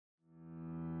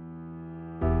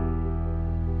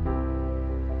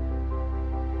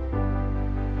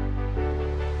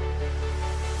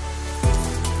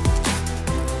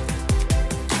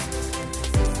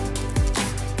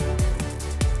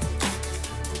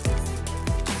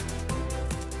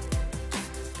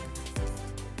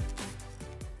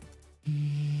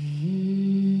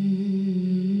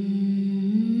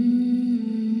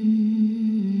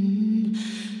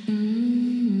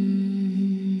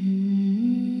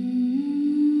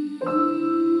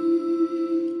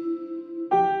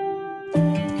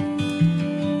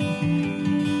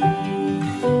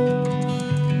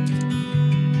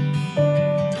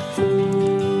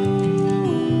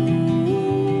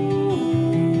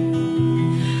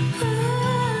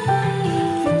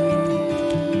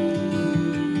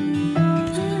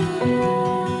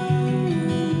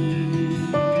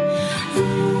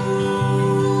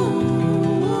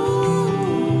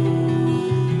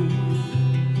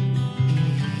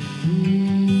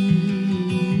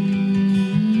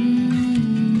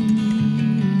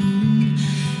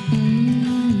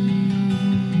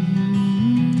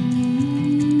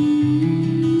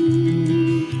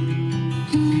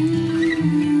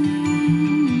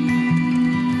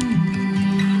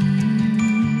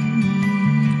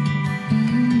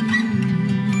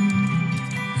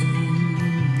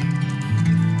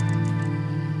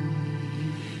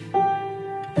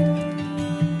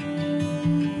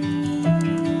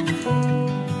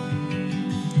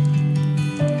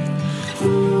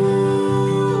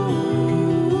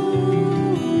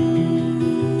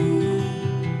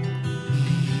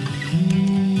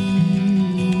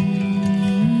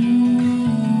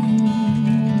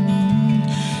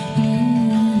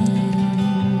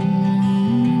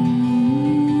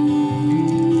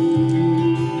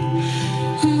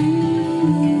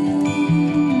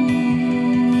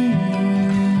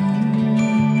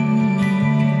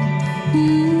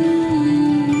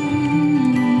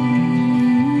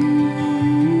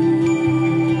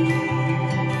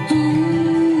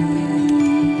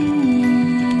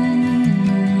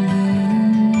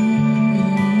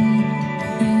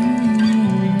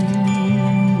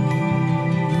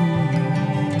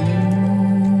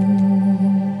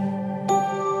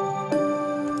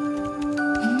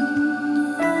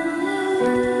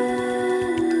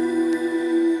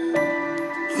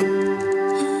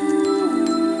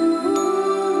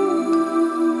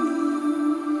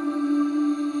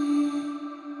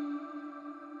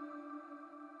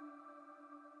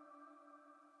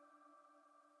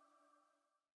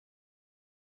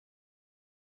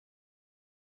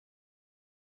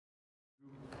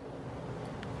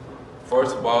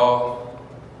First of all,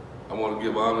 I want to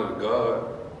give honor to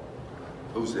God,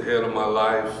 who's the head of my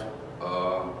life.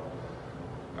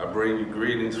 I bring you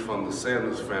greetings from the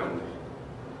Sanders family.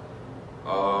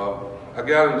 I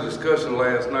got in a discussion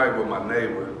last night with my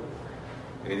neighbor,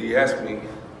 and he asked me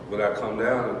would I come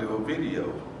down and do a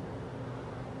video.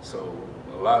 So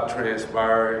a lot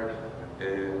transpired,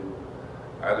 and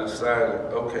I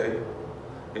decided, okay,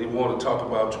 he wanted to talk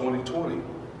about 2020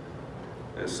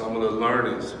 and some of the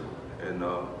learnings. And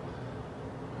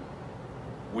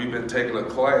we've been taking a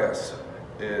class,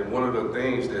 and one of the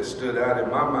things that stood out in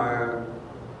my mind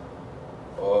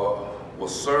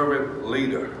was servant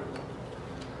leader.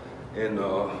 And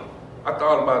I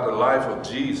thought about the life of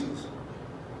Jesus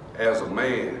as a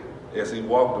man, as he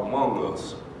walked among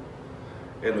us.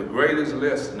 And the greatest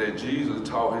lesson that Jesus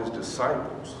taught his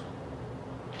disciples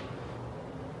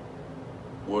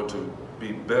were to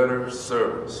be better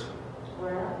servants.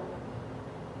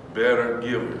 Better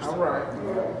givers. All right.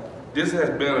 This has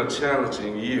been a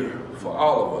challenging year for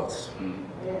all of us.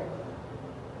 Yeah.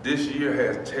 This year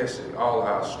has tested all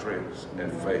our strengths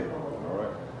and faith. All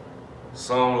right.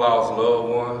 Some lost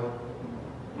loved ones,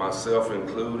 myself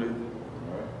included.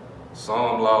 All right.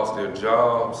 Some lost their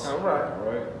jobs. All right. All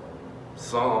right.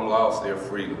 Some lost their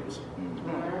freedoms.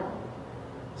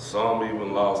 Some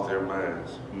even lost their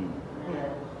minds.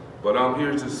 But I'm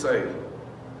here to say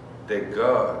that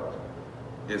God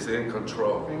is in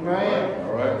control. Amen.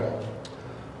 All right.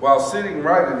 While sitting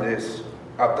writing this,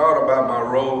 I thought about my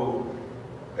role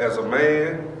as a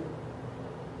man,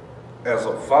 as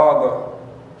a father,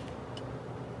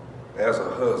 as a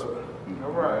husband,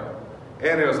 All right.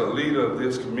 and as a leader of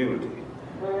this community.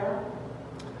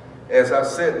 As I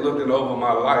sat looking over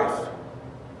my life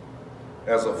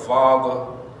as a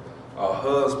father, a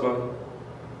husband,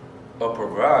 a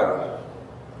provider,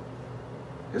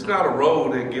 it's not a role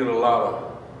that get a lot of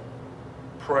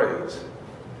praise.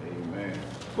 Amen.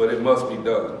 But it must be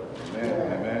done.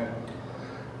 Amen. Amen.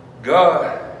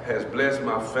 God has blessed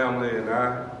my family and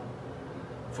I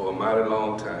for a mighty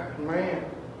long time. Amen.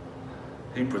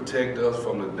 He protected us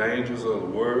from the dangers of the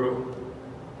world.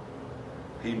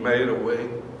 He made a way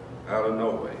out of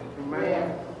no way.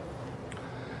 Amen.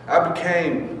 I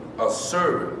became a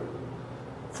servant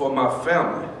for my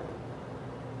family.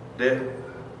 That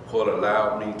what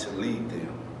allowed me to lead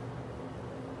them.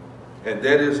 And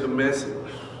that is the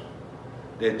message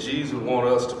that Jesus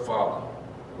wants us to follow.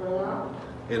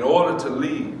 In order to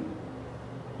lead,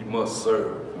 you must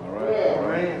serve. All right. All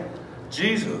right.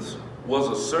 Jesus was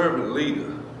a servant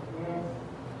leader.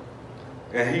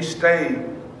 And he stayed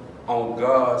on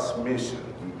God's mission.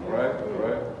 All right. All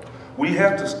right. We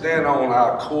have to stand on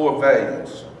our core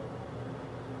values,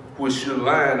 which should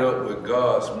line up with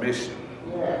God's mission.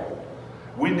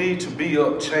 We need to be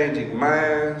up changing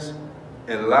minds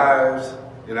and lives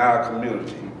in our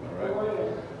community. All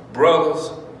right.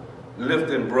 Brothers,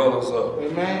 lifting brothers up.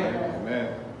 Amen.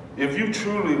 Amen. If you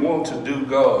truly want to do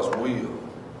God's will,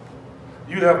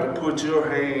 you have to put your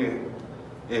hand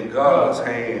in God's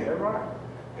hand All right.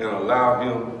 and allow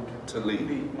him to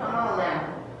lead.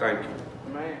 Thank you.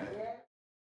 Amen.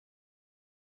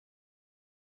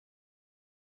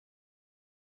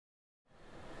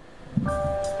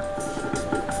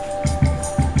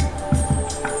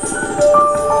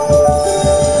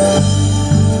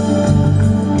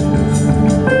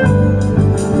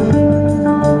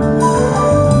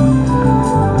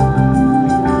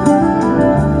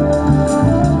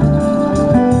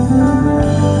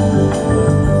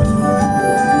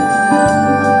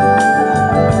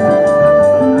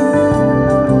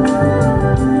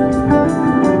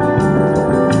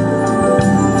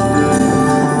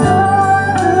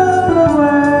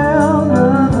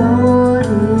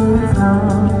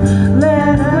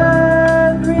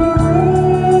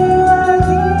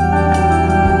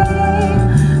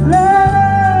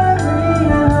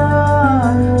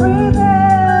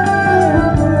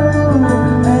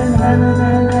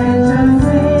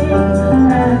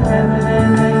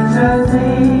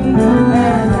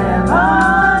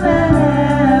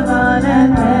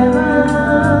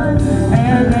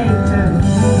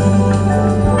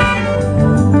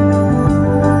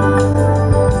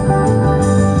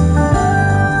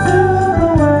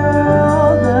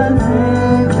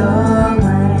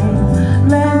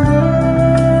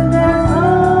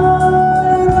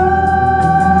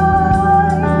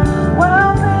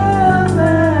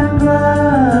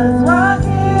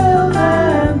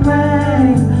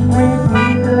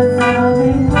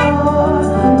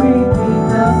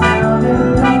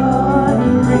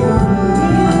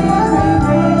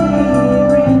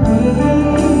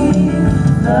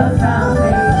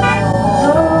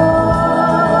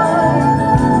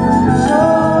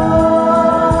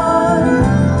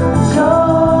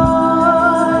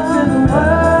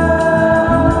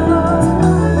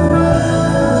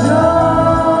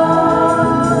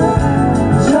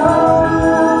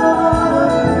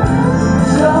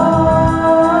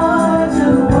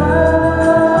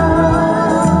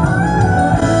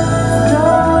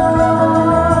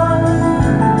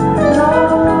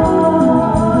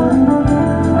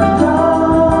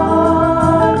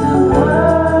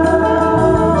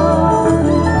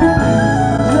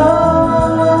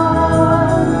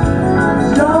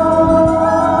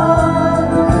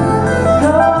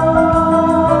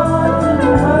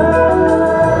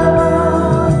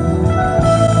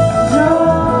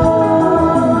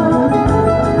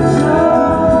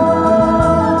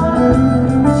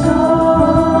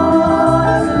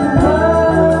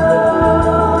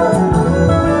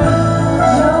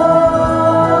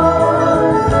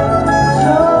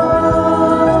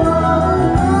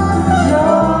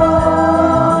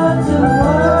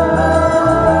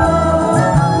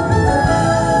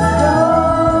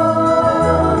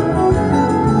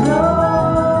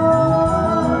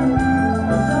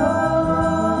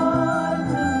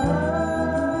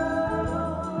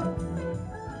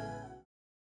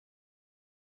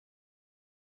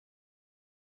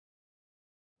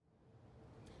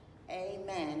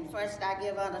 First, I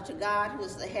give honor to God, who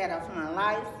is the head of my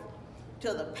life,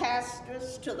 to the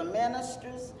pastors, to the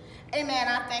ministers. Amen.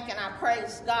 I thank and I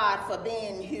praise God for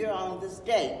being here on this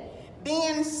day,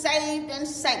 being saved and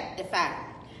sanctified.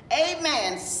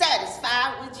 Amen.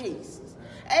 Satisfied with Jesus.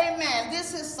 Amen.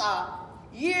 This is a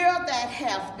year that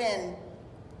has been,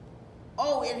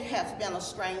 it has been a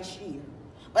strange year.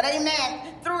 But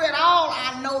amen, through it all,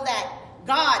 I know that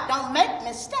God don't make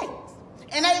mistakes.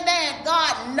 And amen,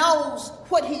 God knows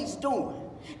what he's doing.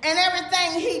 And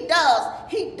everything he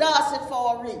does it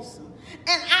for a reason.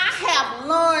 And I have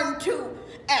learned to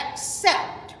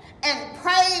accept and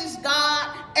praise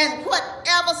God in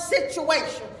whatever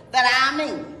situation that I'm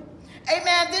in.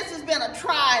 Amen, this has been a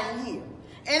trying year.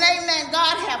 And amen,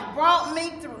 God have brought me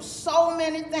through so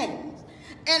many things.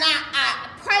 And I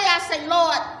pray, I say,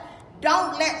 Lord,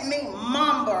 don't let me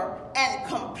mumble and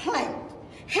complain.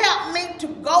 Help me to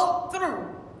go through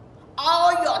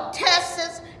all your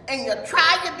tests and your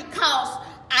trials, because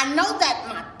I know that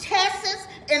my tests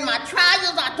and my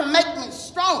trials are to make me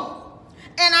strong.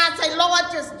 And I say, Lord,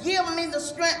 just give me the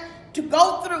strength to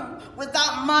go through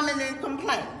without mumbling and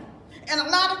complaining. And a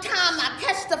lot of times I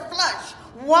catch the flesh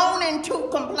wanting to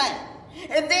complain.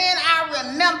 And then I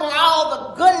remember all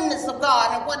the goodness of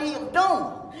God and what he is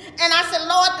doing. And I said,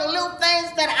 Lord, the little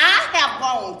things that I have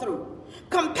gone through,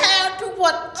 compared to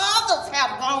what others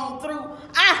have gone through,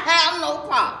 I have no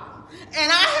problem. And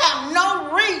I have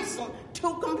no reason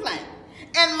to complain.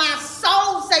 And my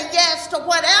soul say yes to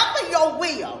whatever your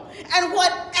will and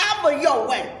whatever your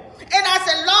way. And I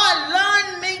said, Lord,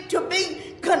 learn me to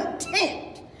be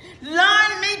content.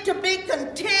 Learn me to be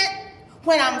content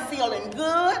when I'm feeling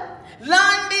good.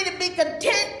 Learn me to be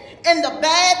content in the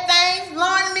bad things.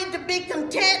 Learn me to be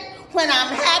content when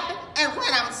I'm happy and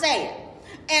when I'm sad.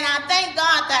 And I thank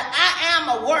God that I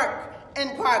am a work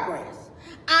in progress.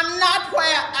 I'm not where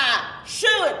I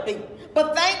should be,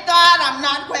 but thank God I'm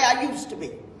not where I used to be.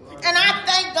 And I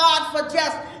thank God for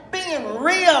just being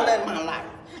real in my life.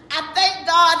 I thank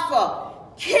God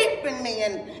for keeping me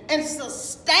and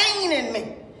sustaining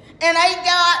me. And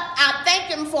I thank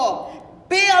him for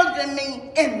building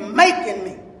me and making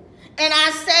me. And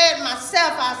I said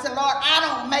myself, I said, Lord, I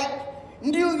don't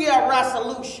make New Year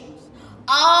resolutions.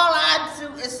 All I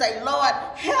do is say, Lord,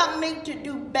 help me to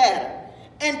do better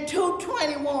in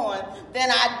 2021 than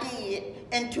I did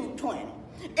in 2020.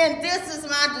 And this is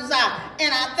my desire.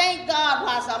 And I thank God,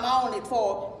 whilst I'm on it,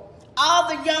 for all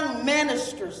the young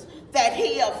ministers that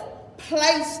he has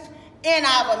placed in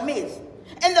our midst.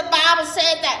 And the Bible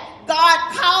said that God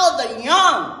called the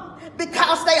young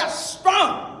because they are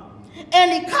strong.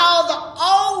 And he called the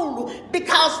old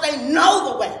because they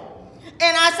know the way.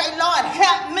 And I say, Lord,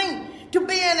 help me to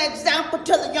be an example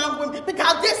to the young women,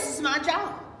 because this is my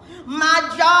job.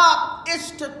 My job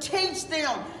is to teach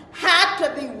them how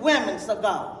to be women of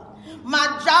God. My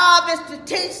job is to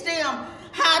teach them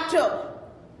how to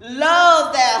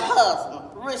love their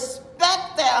husband,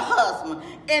 respect their husband,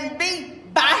 and be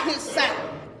by his side.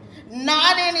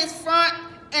 Not in his front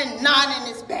and not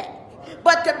in his back,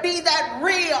 but to be that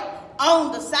real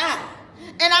on the side.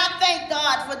 And I thank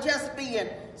God for just being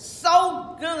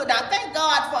so good. I thank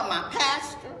God for my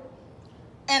pastor.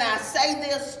 And I say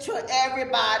this to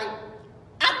everybody.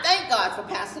 I thank God for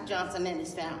Pastor Johnson and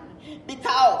his family,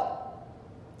 because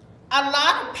a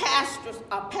lot of pastors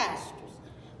are pastors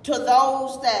to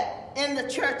those that in the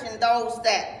church and those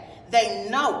that they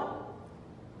know.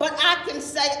 But I can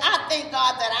say, I thank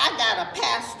God that I got a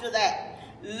pastor that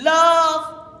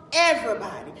loves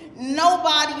everybody.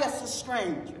 Nobody is a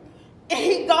stranger. And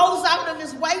he goes out of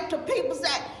his way to people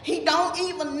that he don't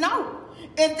even know.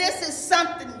 And this is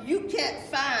something you can't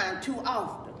find too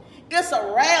often. It's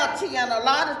a rarity, and a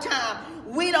lot of times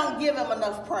we don't give him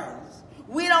enough praise.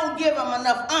 We don't give him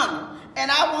enough honor. And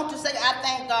I want to say I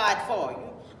thank God for you.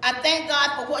 I thank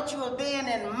God for what you have been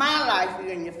in my life,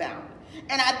 you and your family.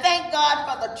 And I thank God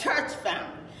for the church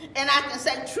family. And I can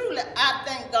say truly, I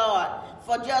thank God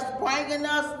for just bringing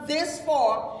us this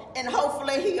far, and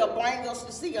hopefully he'll bring us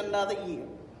to see another year.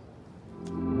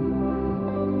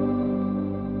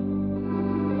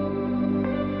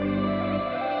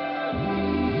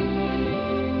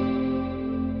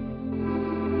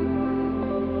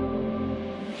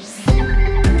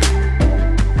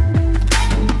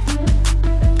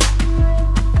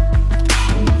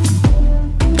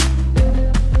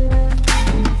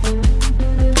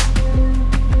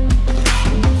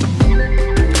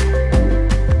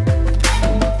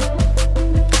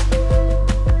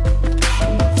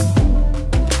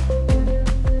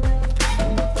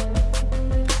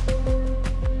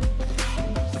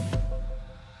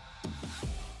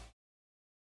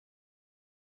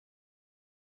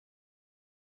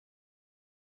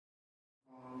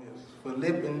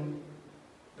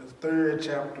 the 3rd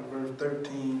chapter, verse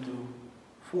 13 through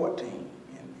 14.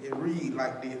 And it reads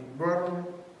like this: Brethren,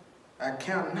 I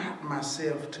count not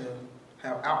myself to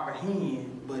have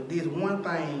apprehended, but this one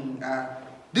thing I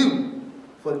do,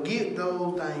 forget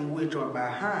those things which are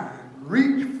behind,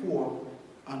 reach forth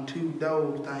unto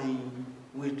those things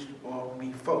which are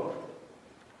before.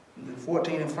 And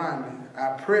 14 and finally, I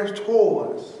press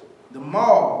towards the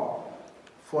mark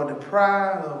for the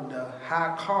prize of the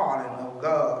high calling of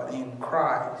God in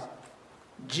Christ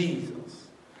Jesus.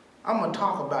 I'm going to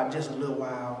talk about just a little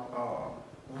while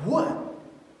what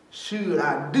should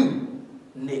I do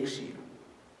next year?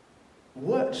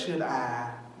 What should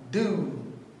I do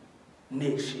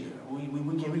next year?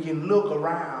 We can look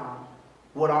around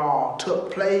what all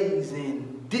took place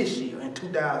in this year, in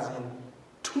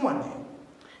 2020.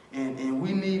 And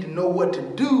we need to know what to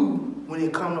do when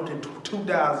it comes up to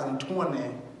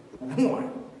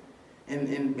 2021.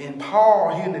 And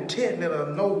Paul here in the text let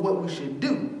us know what we should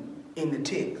do in the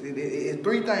text. It's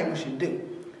 3 things we should do.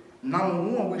 Number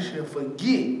 1, we should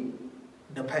forget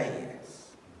the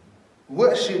past.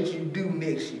 What should you do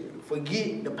next year?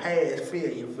 Forget the past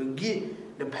failure. Forget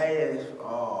the past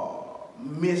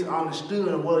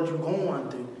misunderstood what you're going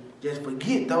through. Just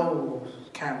forget those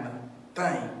kind of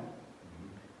things.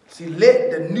 See,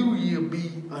 let the new year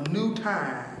be a new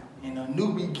time and a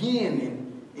new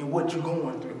beginning in what you're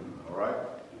going through. All right.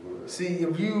 See,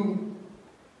 if you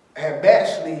have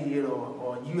backslid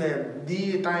or you have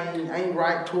did things ain't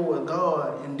right toward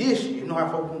God in this year, you know how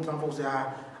some folks say,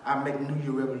 I make a New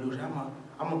Year resolution.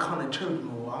 I'm gonna come to church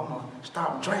more. I'm gonna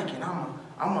stop drinking. I'm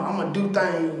gonna do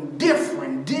things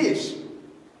different this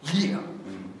year.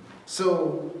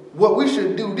 So what we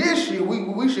should do this year,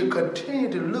 we should continue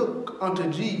to look unto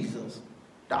Jesus,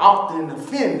 the author and the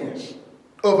finish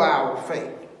of our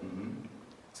faith.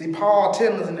 See, Paul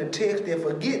telling us in the text that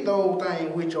forget those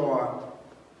things which are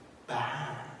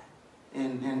behind.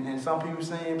 And some people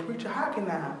saying, preacher, how can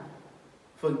I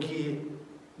forget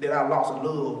that I lost a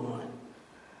loved one?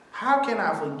 How can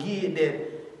I forget that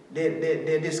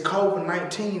this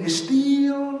COVID-19 is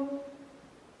still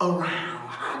around?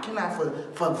 How can I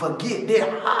forget that?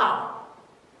 How?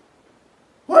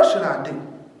 What should I do?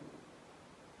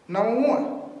 Number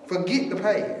 1, forget the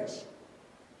past.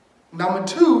 Number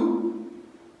 2,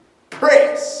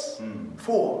 press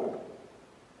forward.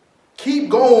 Keep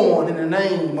going in the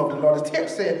name of the Lord. The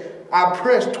text said, I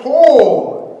press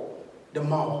toward the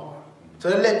mark. So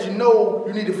that lets you know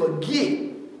you need to forget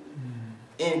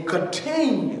and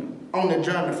continue on the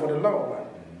journey for the Lord.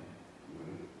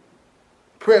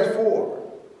 Press forward.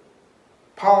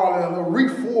 Paul will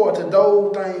reach forward to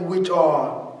those things which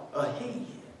are ahead.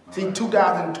 See,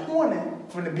 2020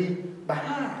 is going to be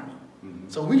behind me.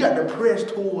 So we got to press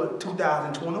toward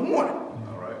 2021.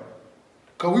 All right.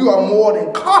 Because we are more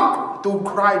than conquerors through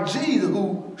Christ Jesus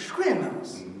who strengthens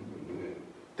us.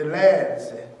 The last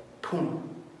said, boom.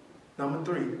 Number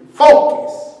 3,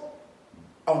 focus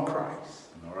on Christ.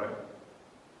 All right.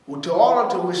 Well, to order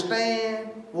to withstand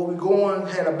what we're going,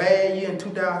 had a bad year in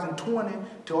 2020,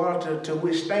 to order to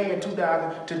withstand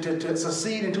to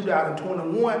succeed in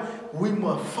 2021, we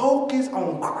must focus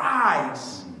on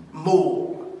Christ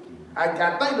more. I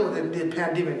think the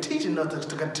pandemic teaching us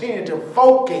to continue to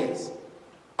focus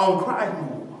on Christ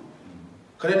more.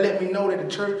 Because it let me know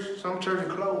that some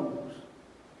churches closed.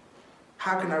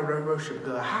 How can I worship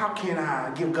God? How can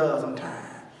I give God some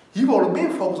time? You've already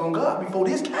been focused on God before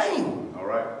this came. All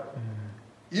right.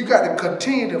 You got to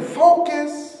continue to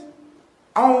focus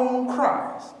on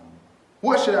Christ.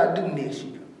 What should I do next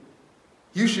year?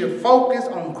 You should focus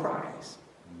on Christ.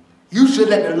 You should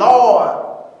let the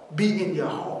Lord be in your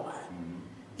heart.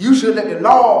 You should let the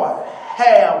Lord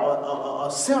have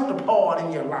a central part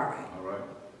in your life. All right.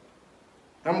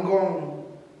 I'm going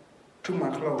to my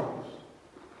close.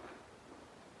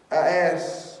 I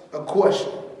asked a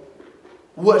question.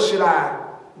 What should I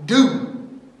do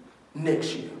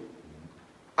next year?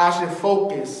 I should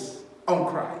focus on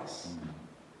Christ.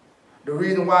 The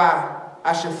reason why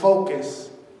I should focus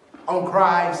on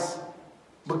Christ,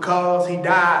 because he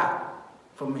died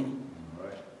for me. All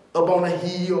right. Up on a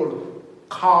hill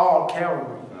called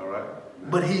Calvary. All right.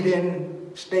 But he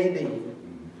didn't stay there.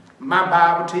 My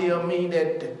Bible tells me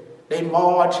that they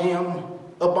marched him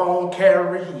up on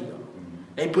Calvary Hill.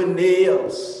 They put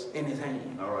nails in his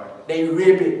hand. All right. They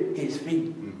ribbed his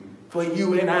feet. For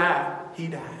you and I, he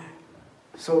died.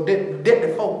 So that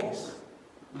the focus.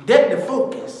 That the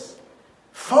focus.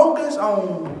 Focus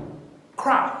on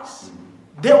Christ.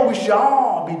 That's what we should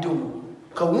all be doing.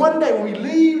 Because one day when we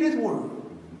leave this world,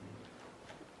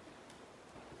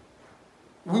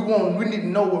 we need to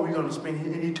know where we're going to spend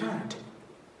in eternity.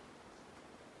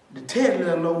 The text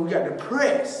let us know we got to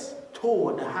press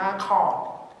toward the high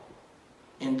calling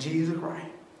in Jesus Christ.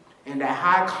 And that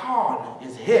high calling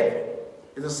is heaven.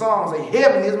 As the song says,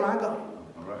 heaven is my God.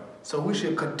 All right. So we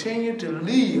should continue to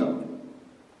live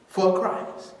for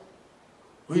Christ.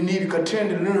 We need to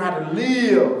continue to learn how to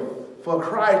live for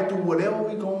Christ through whatever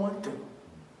we're going through.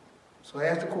 So I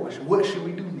ask the question, what should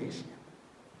we do next year?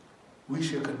 We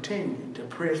should continue to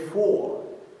press forward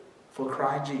for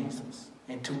Christ Jesus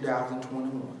in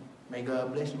 2021. May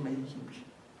God bless you, may He keep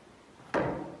you.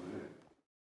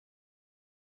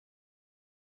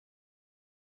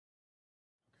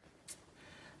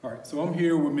 All right, so I'm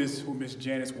here with Miss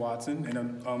Janice Watson, and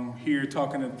I'm here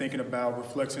talking and thinking about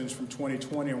reflections from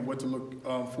 2020 and what to look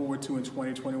forward to in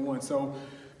 2021. So,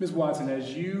 Ms. Watson,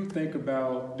 as you think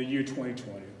about the year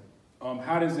 2020,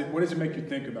 what does it make you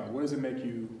think about? How does it make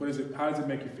you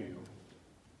feel?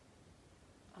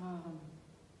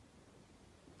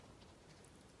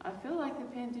 I feel like the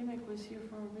pandemic was here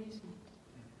for a reason.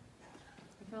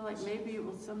 I feel like maybe it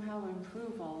will somehow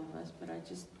improve all of us, but I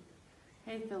just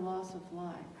hate the loss of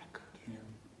life.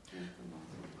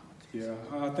 Yeah,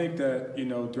 I think that,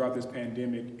 throughout this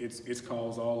pandemic, it's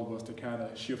caused all of us to kind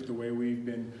of shift the way we've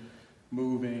been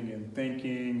moving and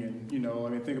thinking. And,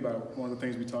 think about one of the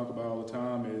things we talk about all the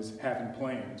time is having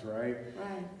plans, right?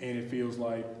 Right. And it feels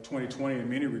like 2020 in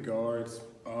many regards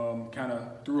kind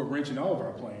of threw a wrench in all of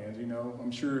our plans,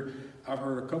 I'm sure I've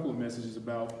heard a couple of messages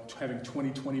about having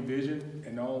 2020 vision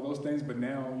and all of those things, but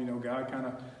now, God kind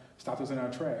of stopped us in our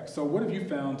tracks. So what have you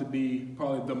found to be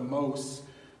probably the most,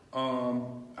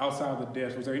 outside of the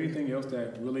deaths, was there anything else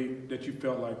that you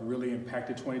felt like really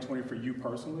impacted 2020 for you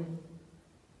personally?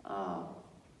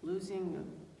 Losing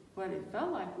what it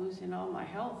felt like losing all my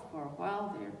health for a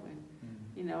while there when,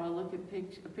 I look at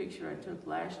a picture I took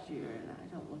last year and I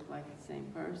don't look like the same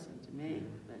person to me,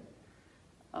 but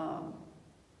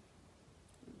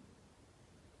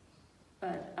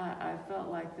I felt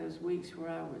like those weeks where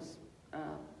I was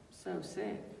so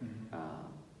sick,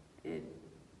 it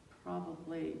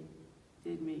probably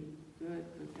did me good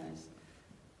because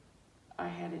I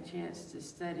had a chance to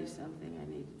study something I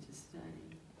needed to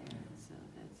study, and so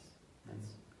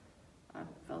I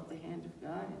felt the hand of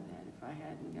God in that. If I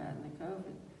hadn't gotten the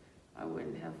COVID, I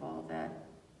wouldn't have all that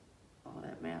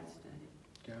math study.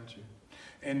 Gotcha.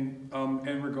 And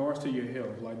in regards to your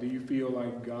health, do you feel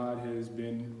like God has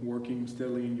been working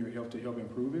steadily in your health to help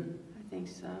improve it? I think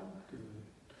so. Good.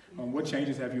 What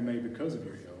changes have you made because of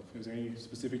your health? Is there any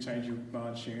specific change you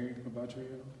mind sharing about your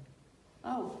health?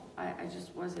 Oh, I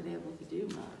just wasn't able to do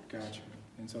much. Gotcha.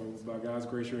 And so by God's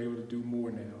grace, you're able to do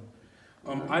more now.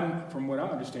 From what I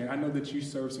understand, I know that you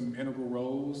serve some integral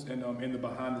roles in the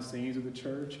behind the scenes of the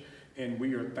church, and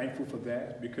we are thankful for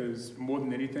that because more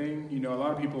than anything, a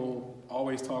lot of people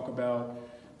always talk about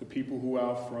the people who are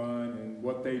out front and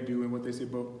what they do and what they say,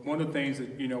 but one of the things that,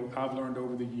 I've learned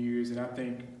over the years, and I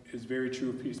think is very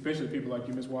true, especially people like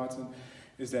you, Ms. Watson,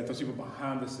 is that those people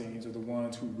behind the scenes are the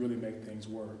ones who really make things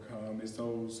work. It's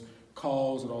those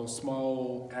calls or those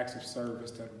small acts of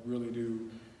service that really do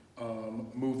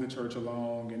move the church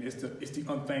along, and it's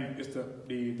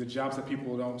the jobs that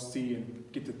people don't see and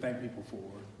get to thank people for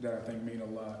that I think mean a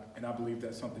lot, and I believe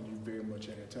that's something you very much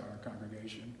add to our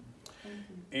congregation. Thank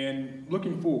you. And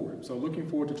looking forward to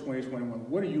 2021,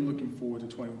 what are you looking forward to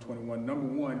 2021? Number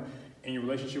one, in your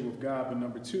relationship with God, but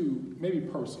number two, maybe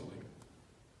personally.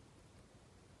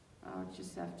 I'll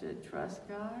just have to trust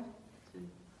God.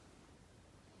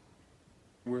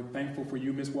 We're thankful for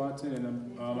you, Ms. Watson,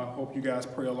 and I hope you guys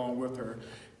pray along with her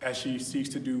as she seeks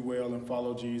to do well and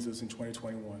follow Jesus in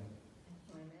 2021.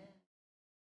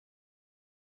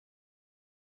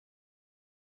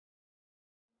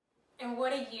 And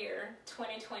what a year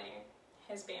 2020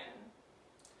 has been.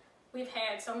 We've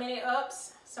had so many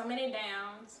ups, so many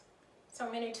downs,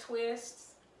 so many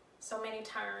twists, so many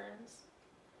turns,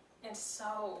 and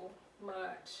so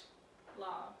much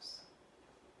loss.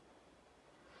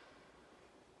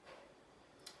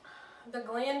 The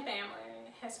Glenn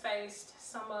family has faced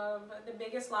some of the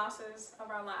biggest losses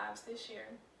of our lives this year,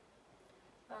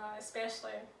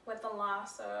 especially with the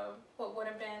loss of what would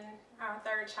have been our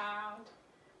third child,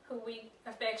 who we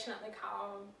affectionately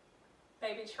called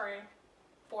Baby Trey,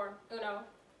 for Uno,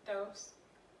 Dos,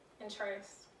 and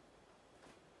Tres.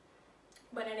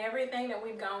 But in everything that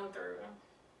we've gone through,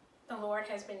 the Lord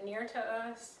has been near to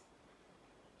us.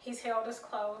 He's held us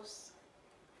close.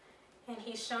 And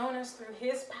He's shown us through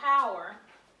His power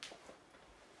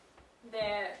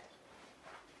that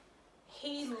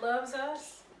He loves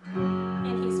us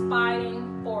and He's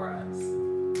fighting for us.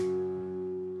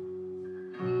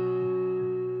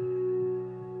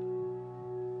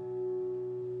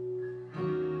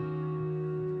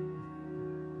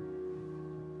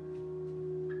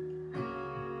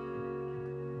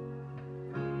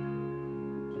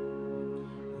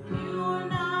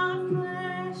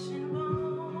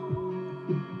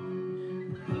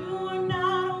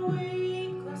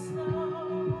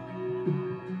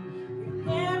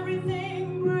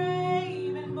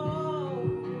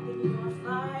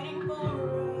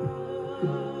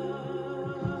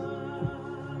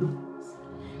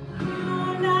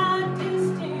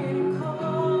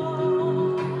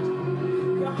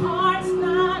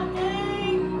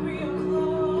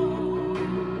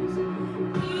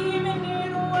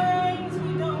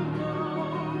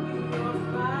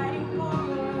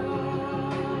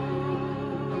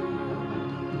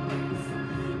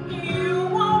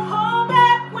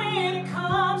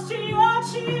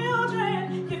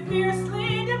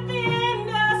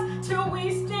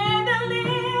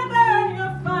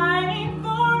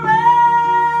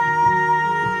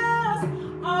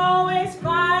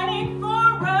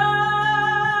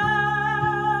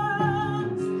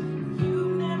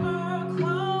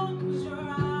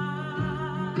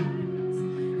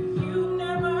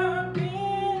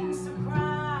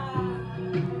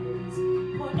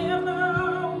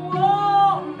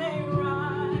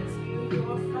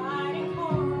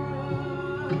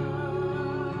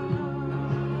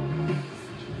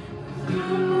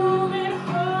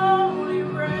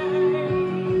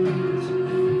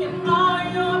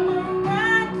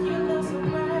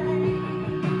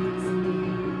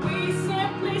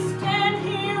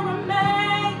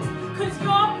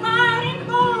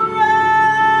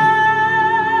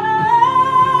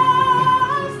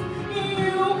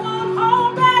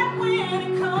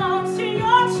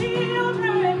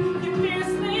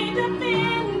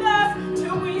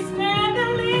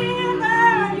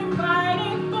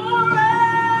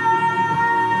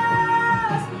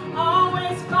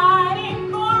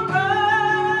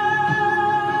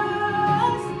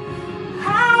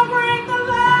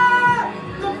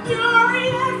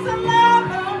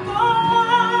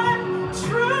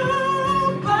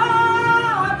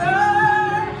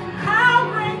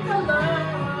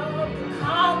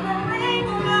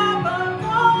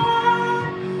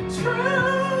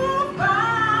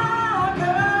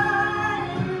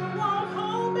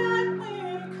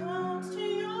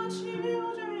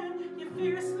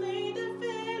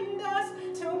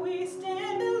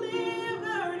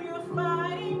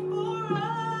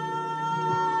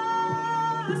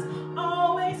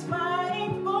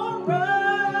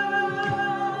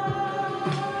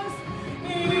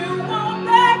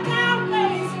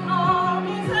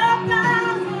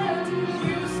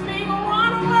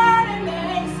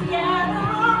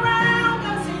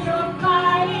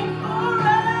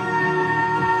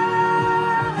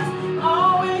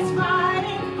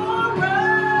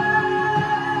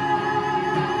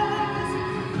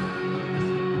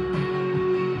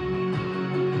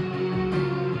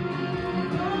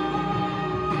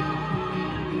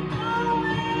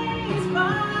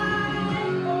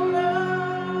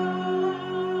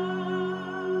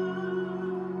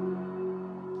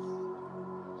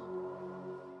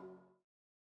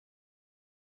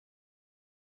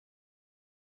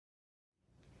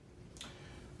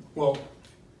 Well,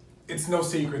 it's no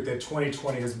secret that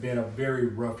 2020 has been a very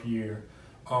rough year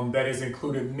that has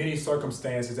included many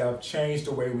circumstances that have changed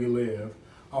the way we live,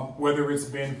 whether it's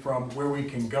been from where we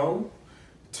can go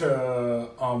to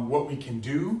what we can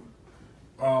do,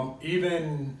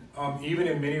 even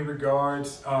in many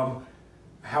regards,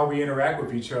 how we interact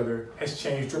with each other has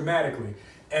changed dramatically.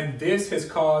 And this has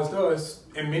caused us,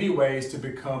 in many ways, to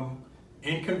become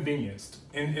inconvenienced.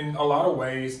 In a lot of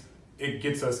ways, it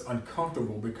gets us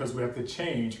uncomfortable because we have to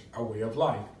change our way of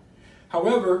life.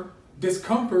 However,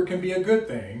 discomfort can be a good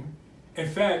thing. In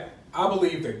fact, I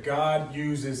believe that God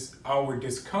uses our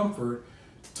discomfort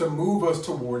to move us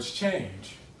towards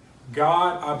change.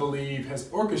 God, I believe, has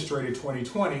orchestrated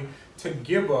 2020 to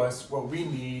give us what we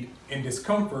need in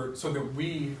discomfort so that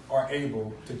we are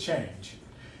able to change.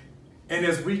 And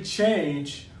as we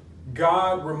change,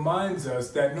 God reminds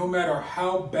us that no matter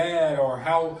how bad or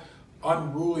how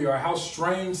unruly or how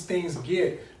strange things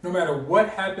get, no matter what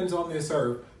happens on this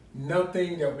earth,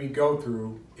 nothing that we go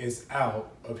through is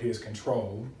out of his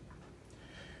control.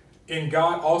 And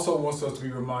God also wants us to be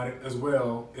reminded as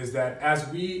well is that as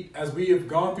we have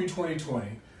gone through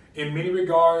 2020, in many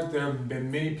regards, there have been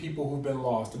many people who've been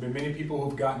lost. There have been many people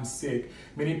who've gotten sick,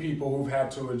 many people who've had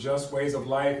to adjust ways of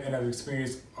life and have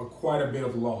experienced quite a bit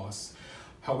of loss.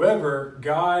 However,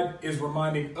 God is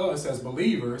reminding us as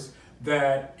believers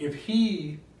that as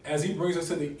he brings us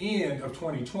to the end of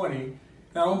 2020,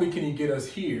 not only can he get us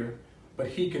here, but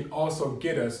he can also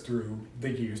get us through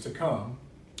the years to come.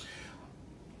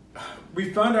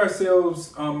 We find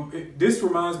ourselves, this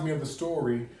reminds me of the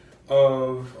story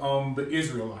of the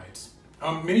Israelites.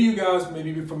 Many of you guys may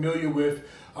be familiar with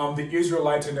the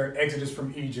Israelites and their exodus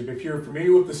from Egypt. If you're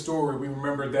familiar with the story, we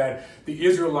remember that the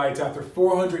Israelites, after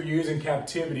 400 years in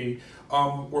captivity,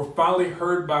 were finally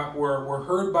heard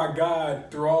by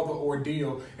God through all the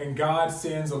ordeal, and God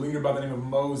sends a leader by the name of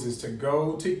Moses to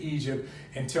go to Egypt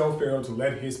and tell Pharaoh to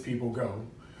let his people go.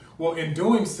 Well, in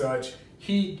doing such,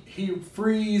 he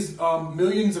frees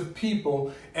millions of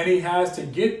people, and he has to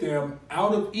get them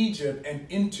out of Egypt and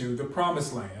into the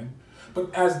promised land.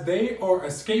 But as they are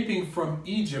escaping from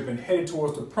Egypt and headed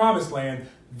towards the promised land,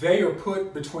 they are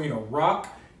put between a rock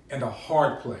and a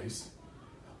hard place.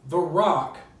 The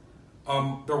rock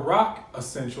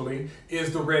essentially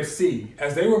is the Red Sea.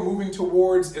 As they were moving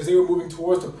towards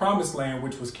the promised land,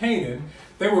 which was Canaan,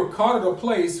 they were caught at a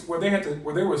place where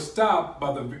they were stopped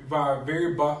by a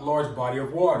very large body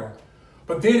of water.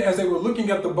 But then as they were looking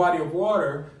at the body of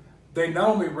water, they not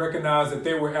only recognized that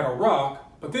they were at a rock,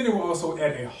 but then they were also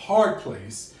at a hard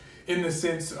place, in the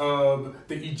sense of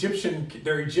their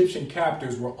Egyptian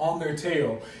captors were on their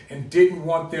tail and didn't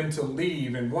want them to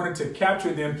leave and wanted to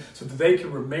capture them so that they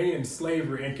could remain in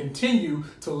slavery and continue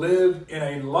to live in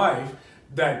a life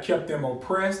that kept them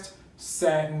oppressed,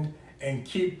 saddened, and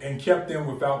kept them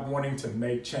without wanting to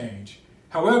make change.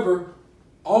 However,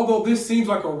 although this seems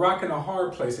like a rock and a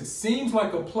hard place, it seems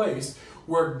like a place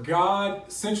where God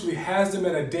essentially has them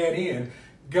at a dead end.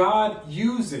 God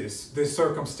uses this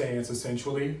circumstance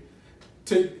essentially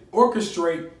to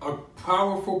orchestrate a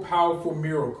powerful, powerful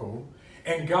miracle.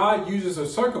 And God uses a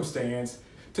circumstance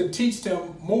to teach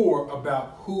them more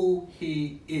about who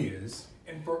he is.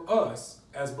 And for us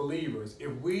as believers,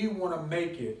 if we want to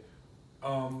make it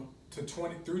through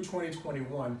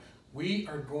 2021, we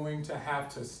are going to have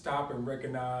to stop and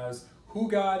recognize who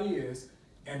God is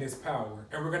and his power.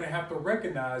 And we're going to have to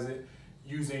recognize it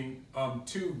using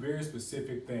two very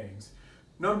specific things.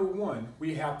 Number one,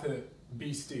 we have to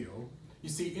be still. You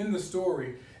see, in the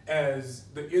story, as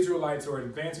the Israelites are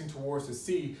advancing towards the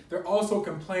sea, they're also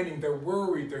complaining, they're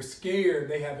worried, they're scared,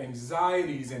 they have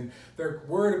anxieties, and they're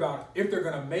worried about if they're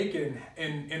going to make it,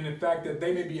 and the fact that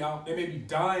they may be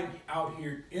dying out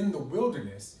here in the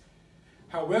wilderness.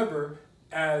 However,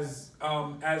 as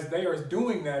they are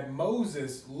doing that,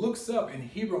 Moses looks up and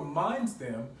he reminds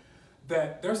them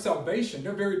that their salvation,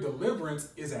 their very deliverance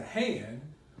is at hand,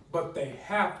 but they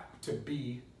have to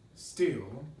be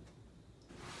still.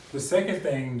 The second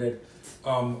thing that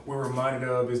we're reminded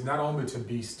of is not only to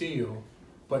be still,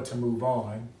 but to move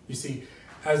on. You see,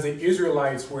 as the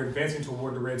Israelites were advancing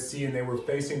toward the Red Sea and they were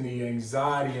facing the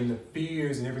anxiety and the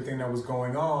fears and everything that was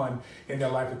going on in their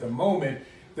life at the moment,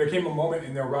 there came a moment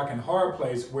in their rock and hard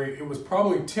place where it was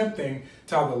probably tempting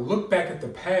to either look back at the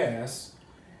past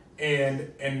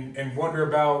and wonder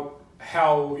about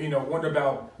wonder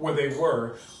about where they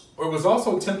were. Or it was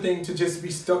also tempting to just be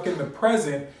stuck in the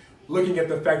present, looking at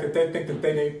the fact that they think that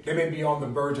they may be on the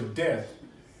verge of death.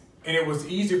 And it was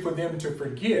easy for them to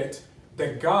forget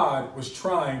that God was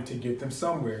trying to get them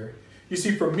somewhere. You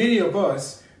see, for many of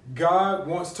us, God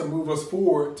wants to move us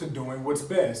forward to doing what's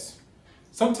best.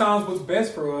 sometimes what's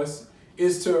best for us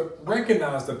is to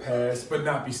recognize the past but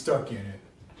not be stuck in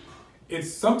it.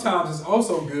 Sometimes it's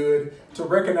also good to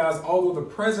recognize, although the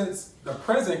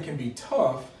present can be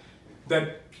tough,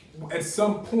 that at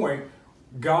some point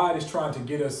God is trying to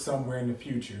get us somewhere in the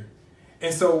future.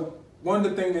 And so one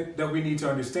of the things that we need to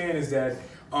understand is that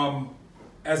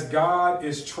as God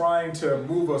is trying to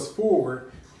move us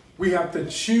forward, we have to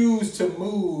choose to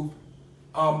move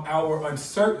our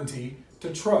uncertainty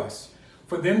to trust.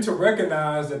 For them to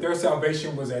recognize that their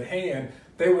salvation was at hand,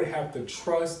 they would have to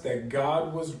trust that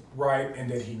God was right and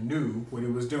that he knew what he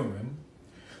was doing.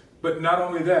 But not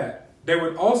only that, they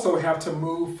would also have to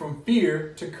move from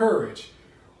fear to courage,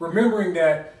 remembering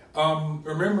that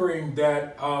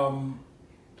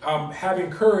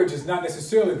having courage is not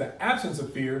necessarily the absence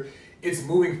of fear. It's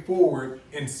moving forward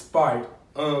in spite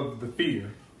of the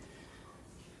fear.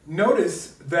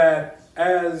 Notice that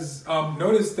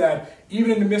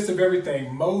even in the midst of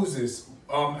everything, Moses,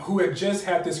 who had just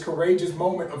had this courageous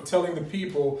moment of telling the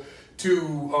people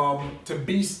to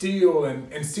be still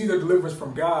and see their deliverance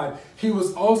from God, he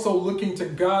was also looking to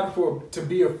God to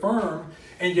be affirmed.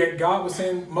 And yet God was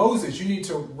saying, Moses, you need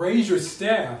to raise your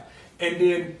staff and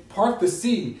then part the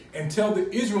sea and tell the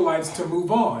Israelites to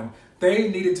move on. They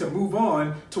needed to move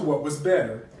on to what was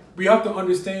better. We have to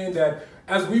understand that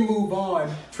as we move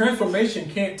on, transformation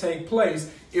can't take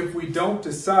place if we don't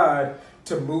decide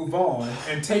to move on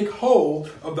and take hold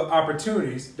of the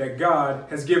opportunities that God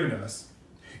has given us.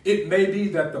 It may be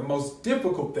that the most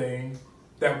difficult thing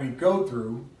that we go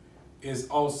through is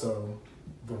also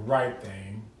the right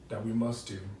thing that we must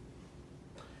do.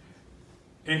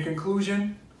 In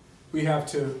conclusion, we have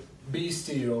to be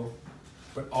still,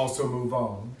 but also move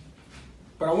on.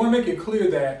 But I want to make it clear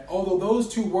that although those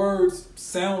two words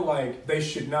sound like they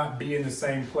should not be in the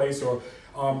same place or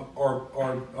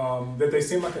that they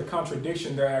seem like a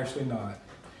contradiction, they're actually not.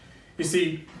 You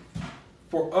see,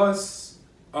 for us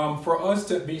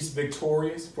to be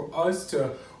victorious, for us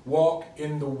to walk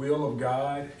in the will of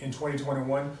God in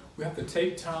 2021, we have to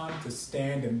take time to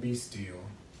stand and be still.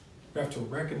 We have to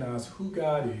recognize who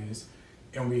God is,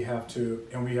 and we have to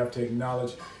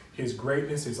acknowledge his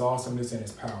greatness, his awesomeness, and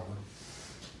his power.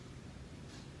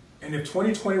 And if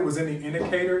 2020 was any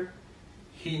indicator,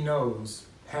 he knows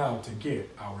how to get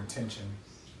our attention.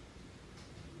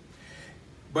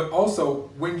 But also,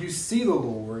 when you see the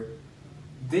Lord,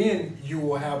 then you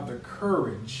will have the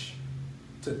courage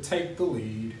to take the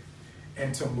lead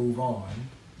and to move on.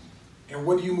 And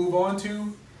what do you move on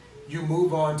to? You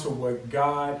move on to what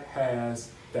God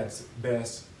has that's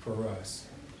best for us.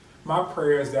 My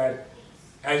prayer is that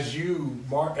as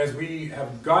we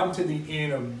have gotten to the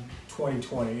end of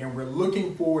 2020 and we're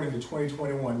looking forward into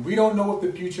 2021, we don't know what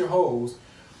the future holds,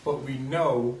 but we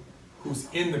know who's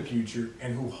in the future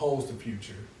and who holds the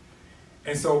future.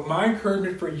 And so my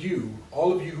encouragement for you,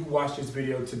 all of you who watch this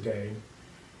video today,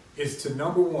 is to,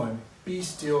 number one, be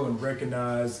still and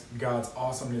recognize God's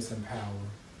awesomeness and power.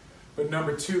 But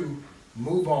number two,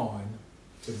 move on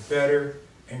to better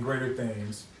and greater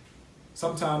things.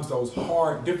 Sometimes those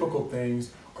hard, difficult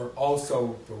things are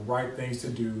also the right things to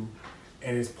do,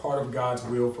 and it's part of God's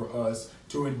will for us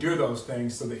to endure those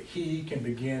things so that he can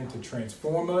begin to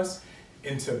transform us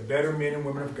into better men and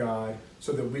women of God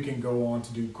so that we can go on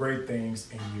to do great things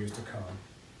in years to come.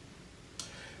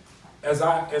 As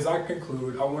I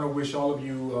conclude, I want to wish all of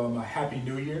you a happy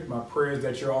new year. My prayer is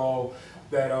that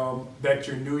that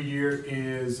your new year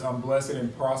is blessed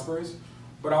and prosperous.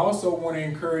 But I also want to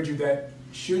encourage you that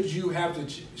should you have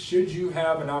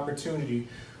an opportunity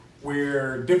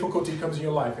where difficulty comes in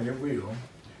your life, and it will,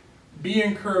 be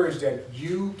encouraged that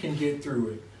you can get through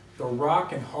it. The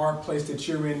rock and hard place that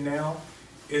you're in now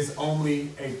is only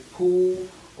a pool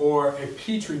or a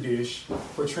petri dish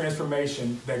for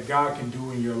transformation that God can do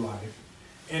in your life.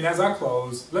 And as I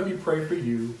close, let me pray for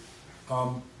you.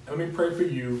 Let me pray for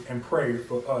you and pray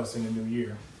for us in the new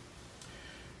year.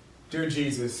 Dear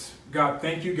Jesus, God,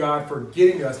 thank you, God, for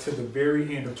getting us to the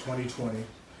very end of 2020.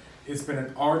 It's been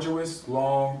an arduous,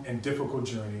 long, and difficult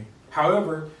journey.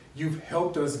 However, you've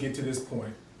helped us get to this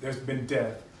point. There's been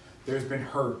death. There's been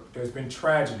hurt. There's been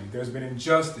tragedy. There's been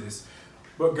injustice.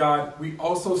 But God, we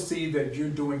also see that you're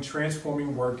doing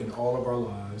transforming work in all of our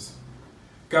lives.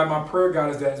 God, my prayer, God,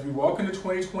 is that as we walk into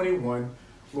 2021,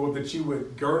 Lord, that you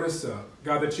would gird us up.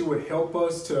 God, that you would help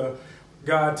us to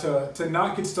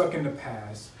not get stuck in the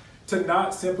past, to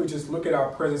not simply just look at our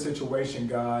present situation,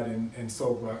 God, and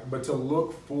so forth, but to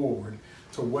look forward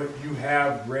to what you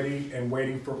have ready and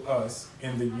waiting for us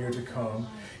in the year to come.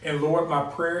 And Lord, my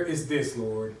prayer is this,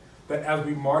 Lord, that as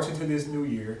we march into this new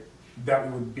year, that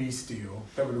we would be still,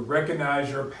 that we would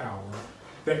recognize your power,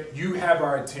 that you have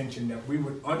our attention, that we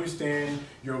would understand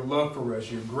your love for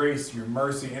us, your grace, your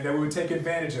mercy, and that we would take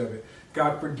advantage of it.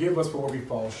 God, forgive us for where we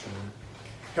fall short.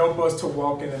 Help us to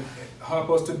help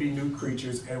us to be new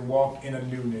creatures and walk in a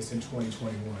newness in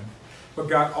 2021. But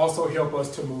God, also help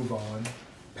us to move on,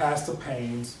 past the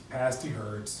pains, past the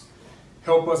hurts.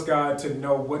 Help us, God, to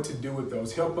know what to do with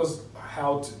those. Help us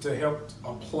how to help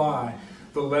apply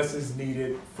the lessons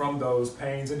needed from those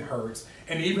pains and hurts,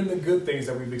 and even the good things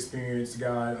that we've experienced,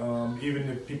 God, even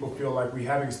if people feel like we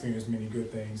haven't experienced many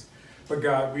good things. But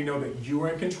God, we know that you are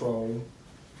in control.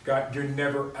 God, you're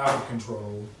never out of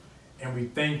control. And we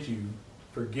thank you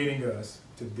for getting us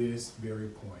to this very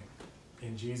point.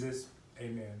 In Jesus,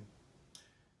 amen.